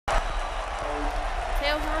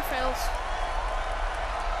Fails or fails.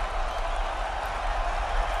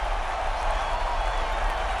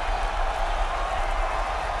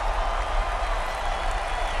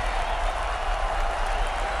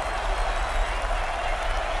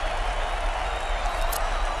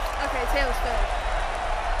 Okay, tails failed.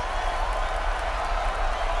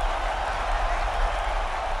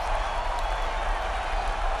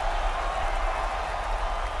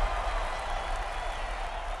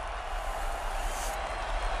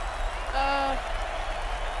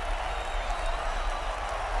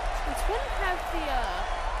 Since when have the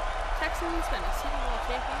Texans been a Super Bowl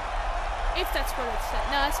champion? If that's what it said.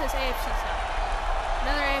 No, it says AFC South.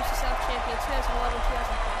 Another AFC South champion, 2011,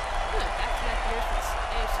 2012. Back-to-back years for this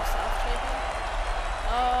AFC South champion.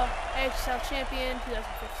 AFC South champion,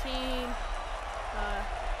 2015.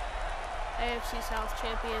 AFC South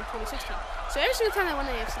champion, 2016. So every single time I won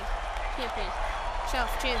the AFC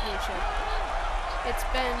South championship, it's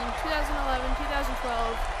been 2011,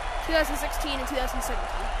 2012, 2016, and 2017.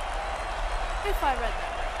 If I read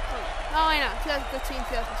that right. Oh, I know. 2015,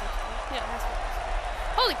 2016. Yeah, that's what it is.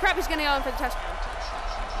 Holy crap, he's going to go in for the touchdown.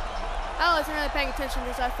 I wasn't really paying attention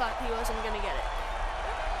because I thought he wasn't going to get it.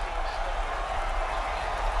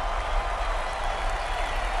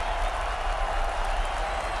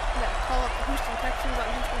 I'm going to call up the Houston Texans on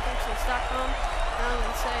HoustonTexans.com, and I'm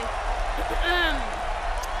going to say,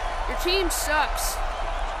 your team sucks.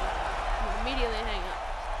 And immediately hang up.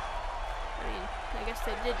 I mean, I guess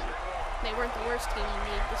they didn't. They weren't the worst team in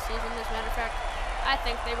the league this season. As a matter of fact, I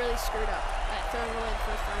think they really screwed up by throwing away the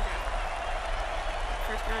first round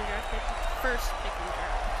draft pick. First pick in the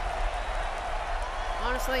draft.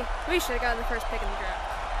 Honestly, we should have gotten the first pick in the draft.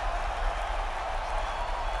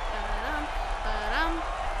 Ba-dum, ba-dum,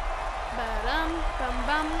 ba-dum, bum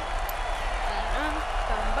bum, ba-dum,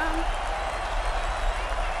 bum bum.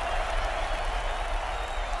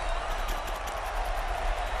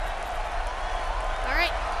 All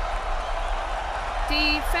right.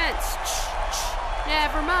 Defense.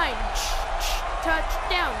 Never mind.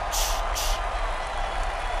 Touchdown.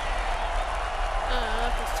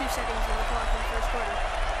 There's 2 seconds on the clock in the first quarter.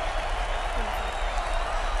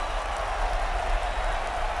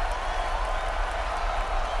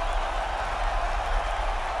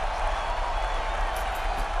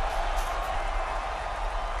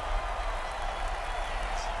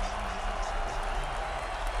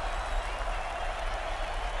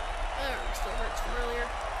 That arm still hurts from earlier.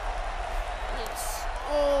 Yes.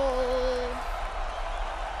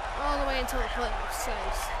 All the way until the play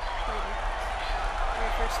says later.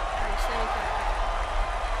 First, and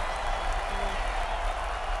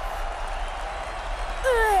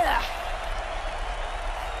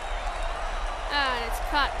it's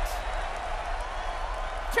cut.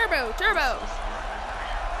 Turbo.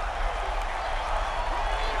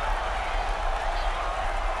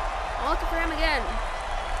 I'm looking for him again.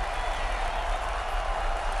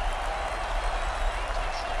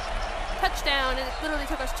 Touchdown, and it literally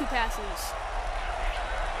took us 2 passes.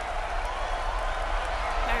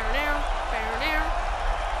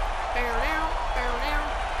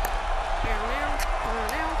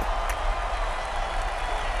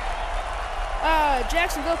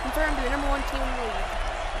 Jacksonville confirmed to the #1 team in the league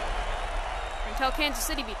until Kansas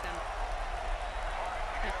City beat them.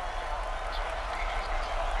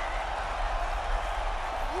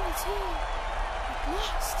 Only team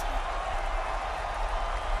lost.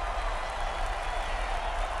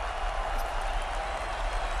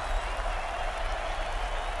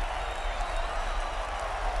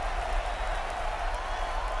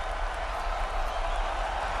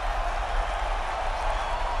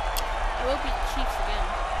 I will beat the Chiefs again.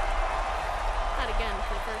 Not again,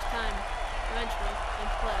 for the first time, eventually, in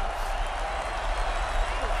playoffs.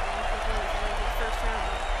 Hopefully, because one is going to be the first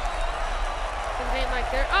round. Because it ain't like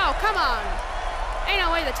they're... Oh, come on! Ain't no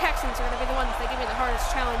way the Texans are going to be the ones that give me the hardest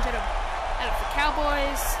challenge out of the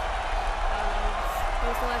Cowboys. What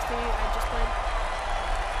was the last team I just played?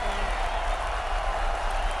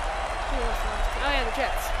 Who was the last team? Oh, yeah, the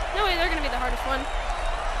Jets. No way they're going to be the hardest one.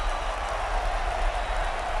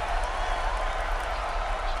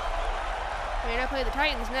 I mean, I play the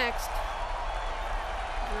Titans next.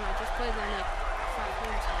 I just played them like 5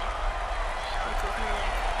 minutes ago. Which was more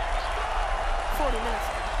like 40 minutes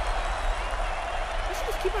ago. I should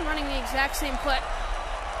just keep on running the exact same play.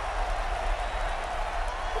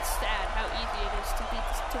 It's sad how easy it is to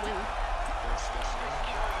win.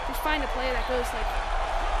 Just find a play that goes like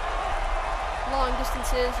long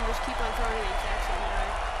distances and just keep on throwing the exact same guy.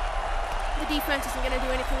 The defense isn't going to do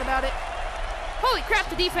anything about it. Holy crap,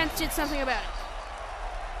 the defense did something about it.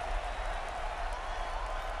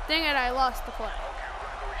 Dang it, I lost the play.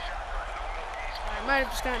 I might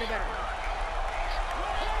have just gotten a better one.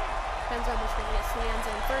 Depends on which one gets to the end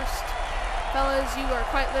zone first. Fellas, you are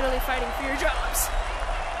quite literally fighting for your jobs.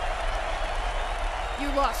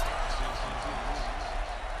 You lost it.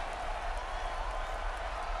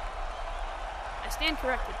 I stand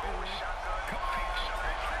corrected, by the way.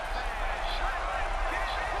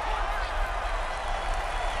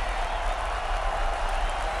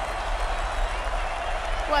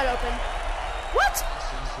 Wide open. What?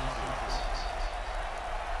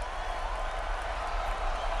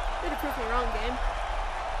 Way to prove me wrong, game.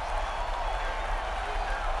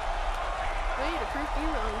 Way to prove me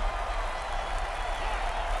wrong.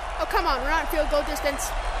 Oh, come on, we're not field goal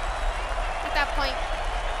distance. At that point.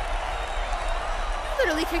 You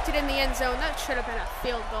literally kicked it in the end zone. That should have been a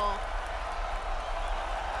field goal.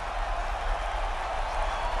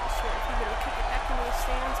 I swear, if you would have kicked it back into the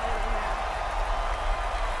stands, I don't know.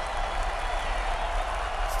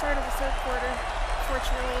 Start of the third quarter.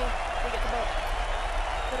 Fortunately, we get the ball back.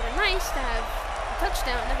 Would have been nice to have a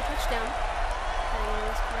touchdown, another touchdown. Heading into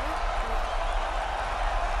this play.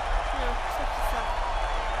 No, such a suck.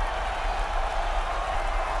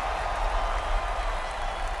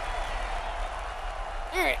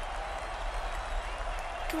 Alright.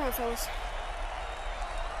 Come on, fellas.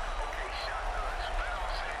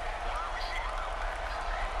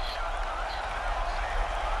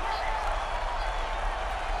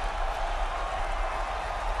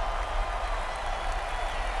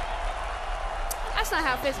 That's not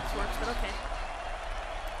how physics works, but okay.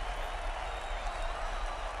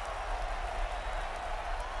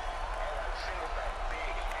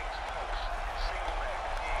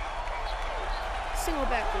 Single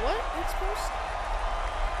back what? Exposed?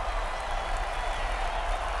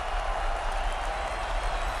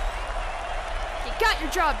 You got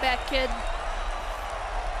your job back, kid.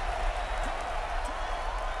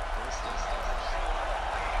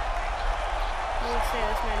 I would say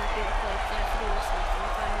this might not be the play, because I have to do this in the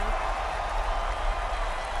time now.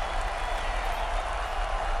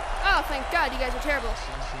 Oh, thank God, you guys are terrible.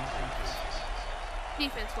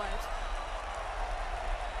 Defense-wise.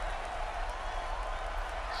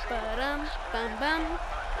 Bum.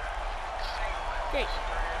 Great.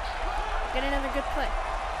 Get another good play.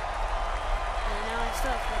 And now I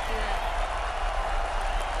still have to do that.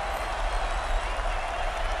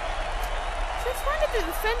 Since when did the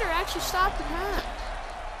defender actually stop the pass?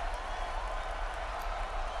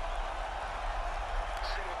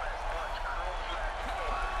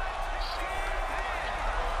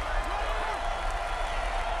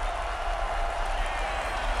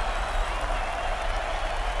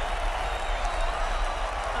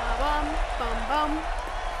 Bum.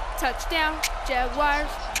 Touchdown, Jaguars.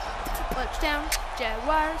 Touchdown,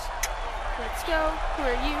 Jaguars. Let's go. Who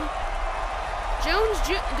are you? Jones.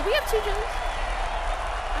 Do we have two Jones?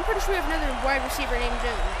 I'm pretty sure we have another wide receiver named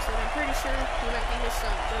Jones, and I'm pretty sure he might be his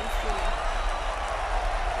son, Jones Jr.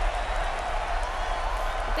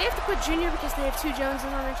 But they have to put Junior because they have two Joneses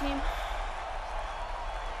on their team.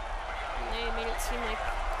 And they made it seem like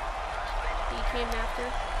he came after.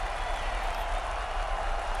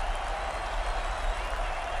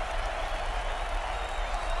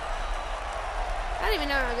 I don't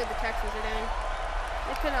even know how good the Texans are doing.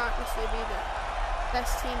 They could obviously be the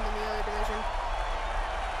best team in the other division.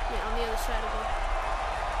 Yeah, on the other side of the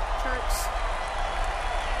charts.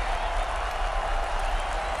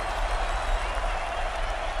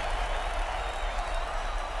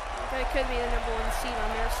 They could be the number one seed on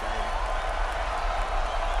their side.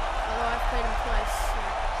 Although I've played them twice. So.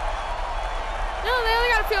 No, they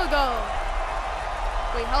only got a field goal.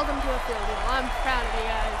 We held them to a field goal. I'm proud of you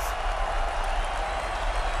guys.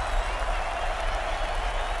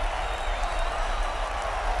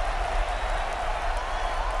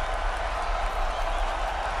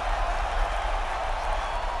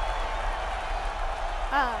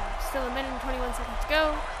 Still a minute and 21 seconds to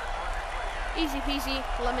go. Easy peasy,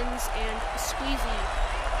 lemons and squeezy.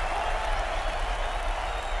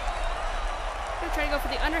 Gonna try to go for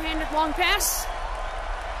the underhanded long pass.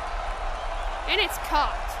 And it's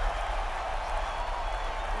caught.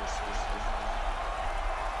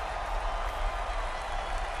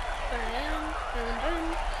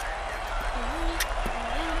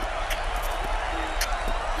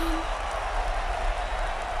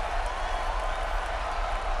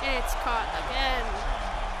 It's caught again.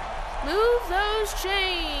 Move those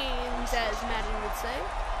chains, as Madden would say.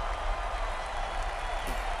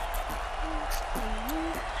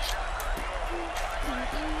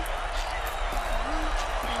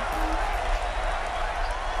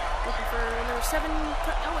 Looking for number 7.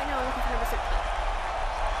 Oh wait, no, I'm looking for number 13.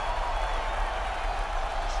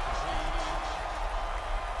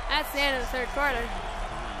 That's the end of the third quarter.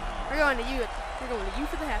 We're going to you. We're going to you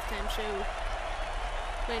for the halftime show.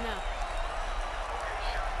 Wait, no.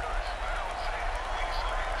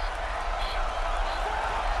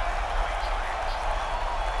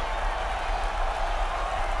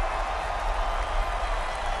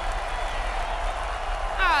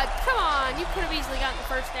 Come on, you could have easily gotten the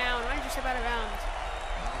first down. Why did you step out of bounds?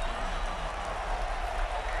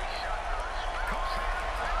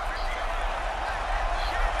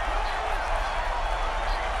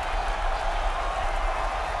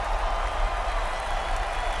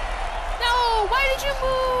 No, why did you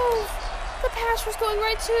move? The pass was going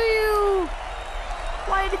right to you.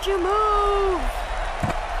 Why did you move?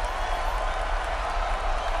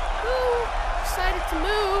 Who decided to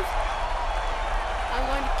move? I'm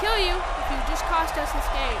going to kill you if you just cost us this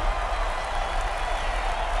game.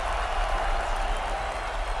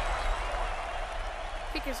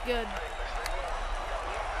 Kick is good.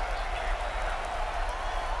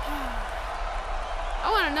 I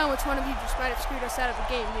want to know which one of you just might have screwed us out of the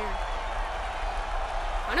game here.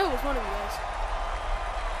 I know it was one of you guys.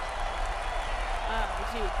 It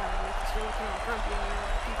was you, probably, because you're looking all grumpy over there.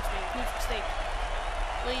 You just made a huge mistake.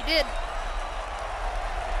 Well, you did.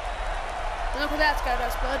 Look what that's got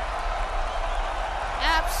us, bud.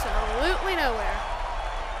 Absolutely nowhere.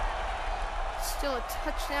 Still a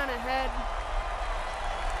touchdown ahead.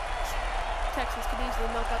 Texans could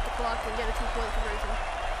easily milk out the clock and get a 2-point conversion.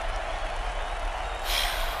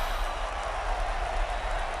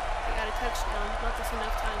 They got a touchdown. Left us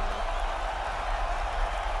enough time, though.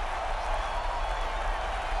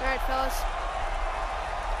 Alright, fellas.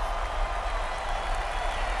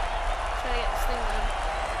 Try to get this thing done.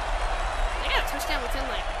 They got a touchdown within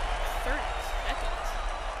like 30 seconds.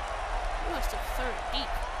 We must have third deep.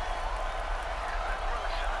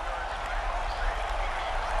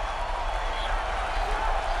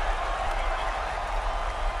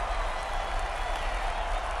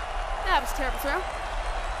 That was a terrible throw.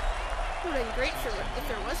 Would have been great if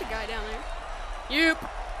there was a guy down there. Yep.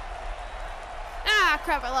 Ah,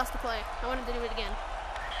 crap, I lost the play. I wanted to do it again.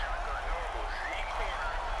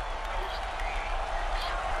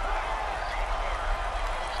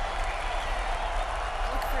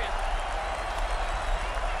 Look for him.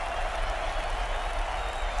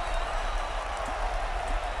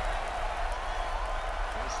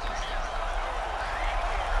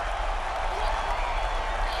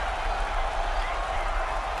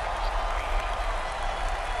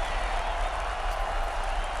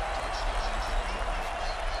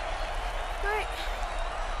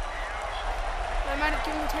 I might have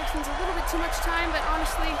given the Texans a little bit too much time, but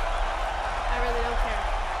honestly, I really don't care.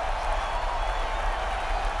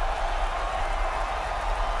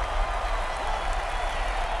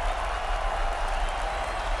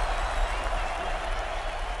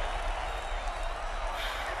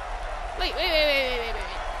 Wait.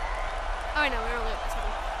 Oh, I know, we're only up by 7.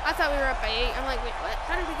 I thought we were up by 8. I'm like, wait, what?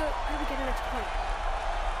 How did we get an extra point?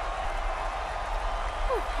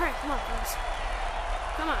 Alright, come on, guys.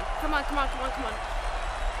 Come on.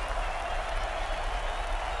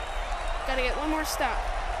 Gotta get one more stop.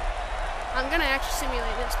 I'm gonna actually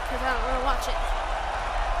simulate this because I don't want to watch it.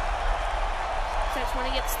 So I just want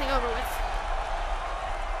to get this thing over with.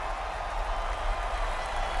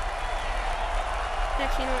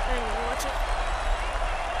 Actually, you know what? I'm gonna watch it.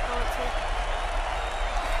 I want to.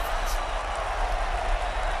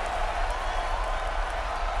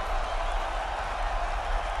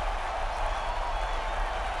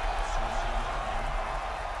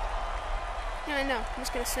 I know, I'm just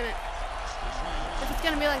gonna sim it. If it's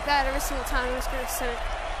gonna be like that every single time, I'm just gonna sim it.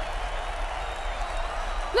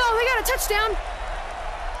 No, they got a touchdown!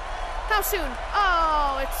 How soon?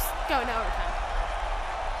 Oh, it's going to overtime.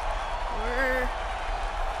 Or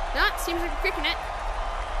not, seems like we're kicking it.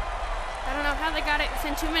 I don't know how they got it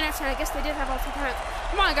within 2 minutes, and I guess they did have all 2 times.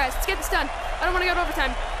 Come on, guys, let's get this done. I don't want to go to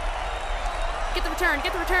overtime. Get the return.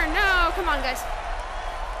 No, come on, guys.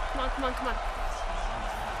 Come on.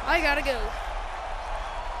 I gotta go.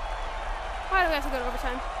 Why do we have to go to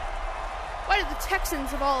overtime? Why did the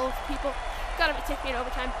Texans, of all people, gotta be taking me to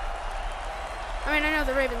overtime? I mean, I know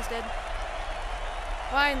the Ravens did.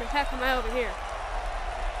 Why in the heck am I over here?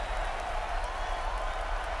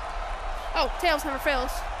 Oh, tails never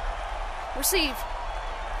fails. Receive.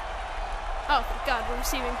 Oh, thank God, we're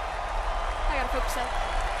receiving. I gotta focus that.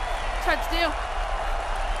 It's hard to do.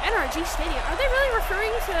 NRG Stadium. Are they really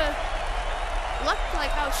referring to luck,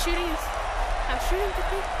 like how shooting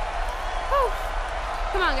could be? Oh,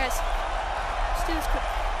 come on, guys. Let's do this quick.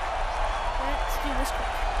 Let's do this quick.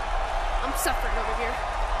 I'm suffering over here.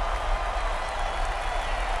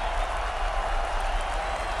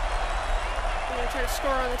 try to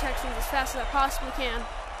score on the Texans as fast as I possibly can.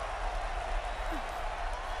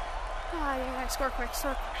 Ah, yeah, score quick,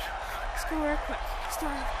 score quick, score quick, score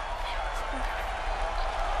quick.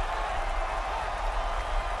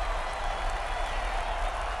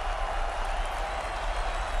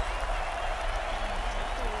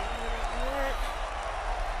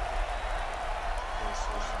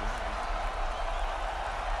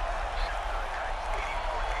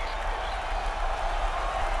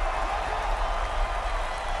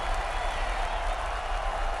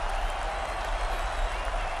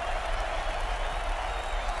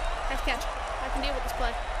 Nice catch. I can deal with this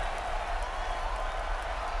play.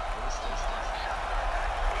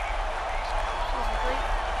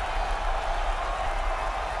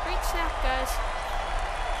 Great snap, guys.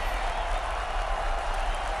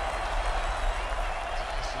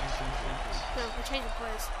 No, we're changing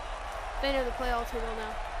plays. They know the play all too well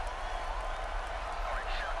now.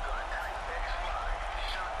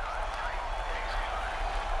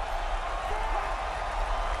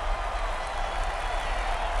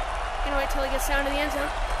 Gonna wait till he gets down to the end zone.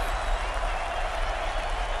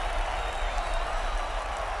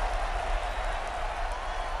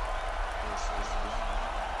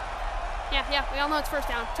 Yeah, we all know it's first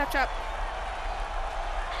down. Touch up.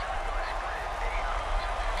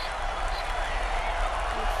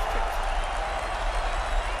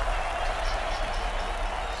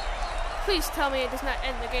 Please tell me it does not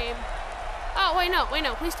end the game. Oh, wait, no.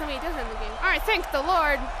 Please tell me it does end the game. All right, thank the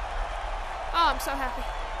Lord. Oh, I'm so happy.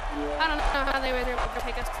 I don't know how they were able to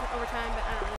take us to overtime, but I don't know.